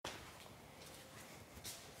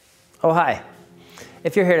Oh, hi.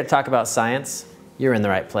 If you're here to talk about science, you're in the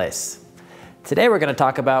right place. Today we're going to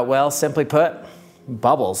talk about, well, simply put,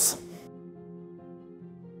 bubbles.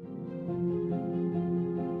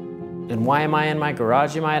 And why am I in my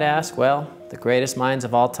garage, you might ask? Well, the greatest minds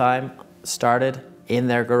of all time started in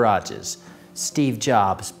their garages. Steve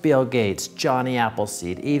Jobs, Bill Gates, Johnny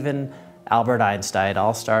Appleseed, even Albert Einstein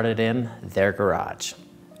all started in their garage.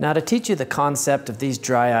 Now, to teach you the concept of these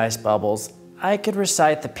dry ice bubbles, I could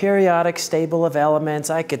recite the periodic table of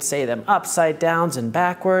elements, I could say them upside downs and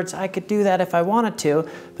backwards, I could do that if I wanted to,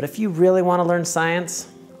 but if you really want to learn science,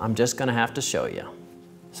 I'm just going to have to show you.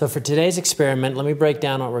 So for today's experiment, let me break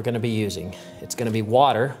down what we're going to be using. It's going to be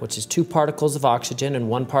water, which is 2 particles of oxygen and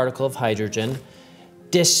 1 particle of hydrogen,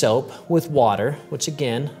 dish soap with water, which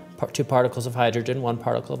again, 2 particles of hydrogen, 1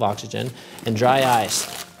 particle of oxygen, and dry ice,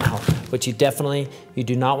 which you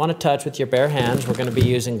do not want to touch with your bare hands. We're going to be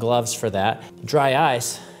using gloves for that. Dry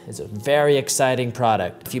ice is a very exciting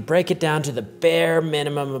product. If you break it down to the bare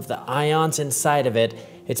minimum of the ions inside of it,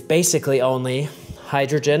 it's basically only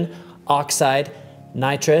hydrogen, oxide,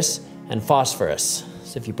 nitrous, and phosphorus.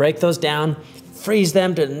 So if you break those down, freeze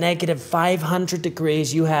them to -500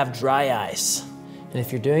 degrees, you have dry ice. And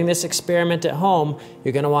if you're doing this experiment at home,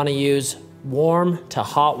 you're going to want to use warm to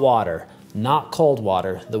hot water, not cold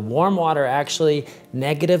water. The warm water actually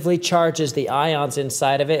negatively charges the ions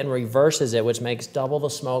inside of it and reverses it, which makes double the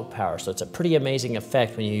smoke power. So it's a pretty amazing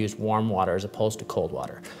effect when you use warm water as opposed to cold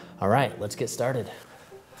water. All right, let's get started.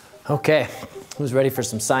 Okay, who's ready for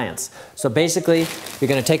some science? So basically, you're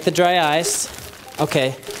going to take the dry ice.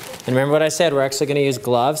 Okay, and remember what I said, we're actually going to use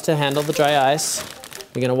gloves to handle the dry ice.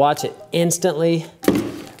 You're going to watch it instantly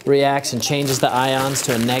reacts and changes the ions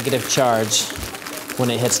to a negative charge when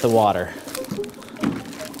it hits the water.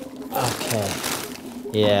 Okay.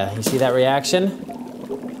 Yeah, you see that reaction?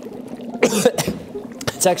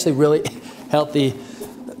 It's actually really healthy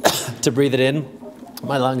to breathe it in.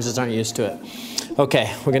 My lungs just aren't used to it.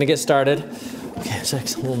 Okay, we're going to get started. Okay, I'm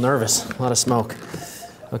a little nervous. A lot of smoke.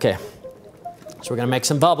 Okay. So we're going to make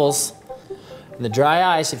some bubbles. The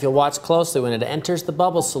dry ice, if you'll watch closely, when it enters the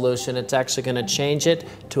bubble solution, it's actually going to change it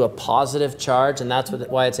to a positive charge, and that's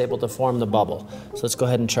why it's able to form the bubble. So let's go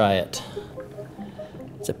ahead and try it.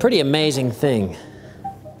 It's a pretty amazing thing.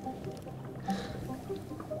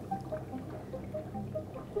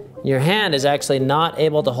 Your hand is actually not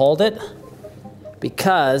able to hold it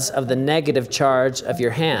because of the negative charge of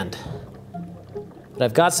your hand. But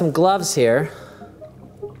I've got some gloves here.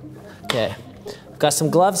 Okay, I've got some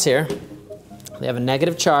gloves here. They have a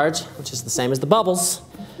negative charge, which is the same as the bubbles.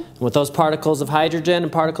 And with those particles of hydrogen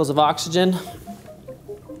and particles of oxygen,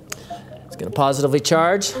 it's going to positively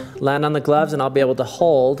charge, land on the gloves, and I'll be able to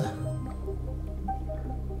hold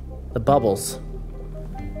the bubbles.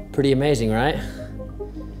 Pretty amazing, right?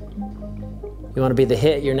 You want to be the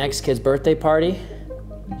hit at your next kid's birthday party?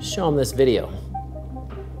 Show them this video.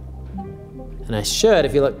 And I should,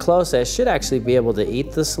 if you look closely, I should actually be able to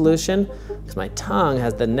eat the solution because my tongue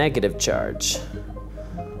has the negative charge.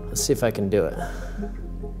 Let's see if I can do it.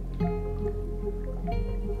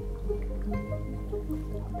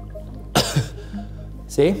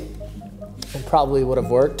 See? It probably would have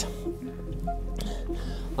worked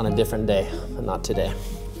on a different day, but not today.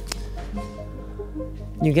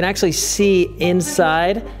 You can actually see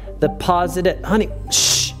inside the positive, honey,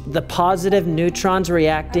 shh, the positive neutrons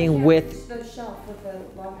reacting with the shelf with the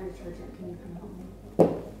laundry detergent. Can you come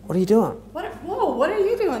help me? What are you doing? Whoa, what are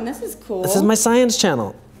you doing? This is cool. This is my science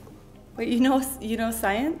channel. Wait, you know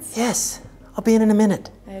science? Yes, I'll be in a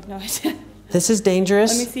minute. I had no idea. This is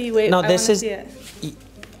dangerous. Let me see, wait, no, I this wanna is, see it.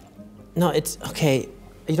 No, it's, okay.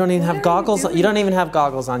 You don't even have goggles on. You don't even have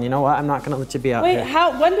goggles on. You know what? I'm not gonna let you be out here.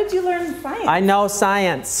 Wait, when did you learn science? I know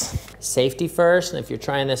science. Safety first, and if you're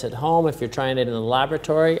trying this at home, if you're trying it in the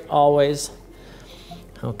laboratory, always.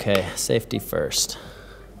 Okay, safety first.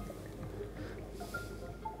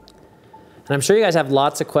 And I'm sure you guys have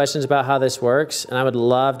lots of questions about how this works, and I would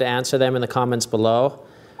love to answer them in the comments below,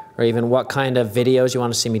 or even what kind of videos you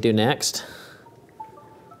want to see me do next.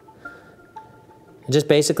 And just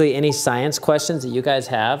basically any science questions that you guys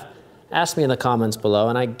have, ask me in the comments below,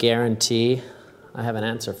 and I guarantee I have an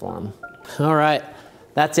answer for them. All right,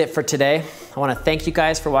 that's it for today. I want to thank you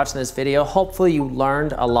guys for watching this video. Hopefully you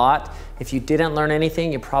learned a lot. If you didn't learn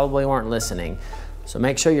anything, you probably weren't listening. So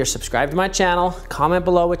make sure you're subscribed to my channel. Comment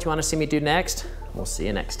below what you want to see me do next. We'll see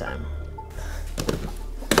you next time.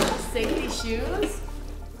 Safety shoes?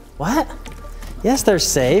 What? Yes, they're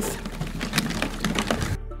safe.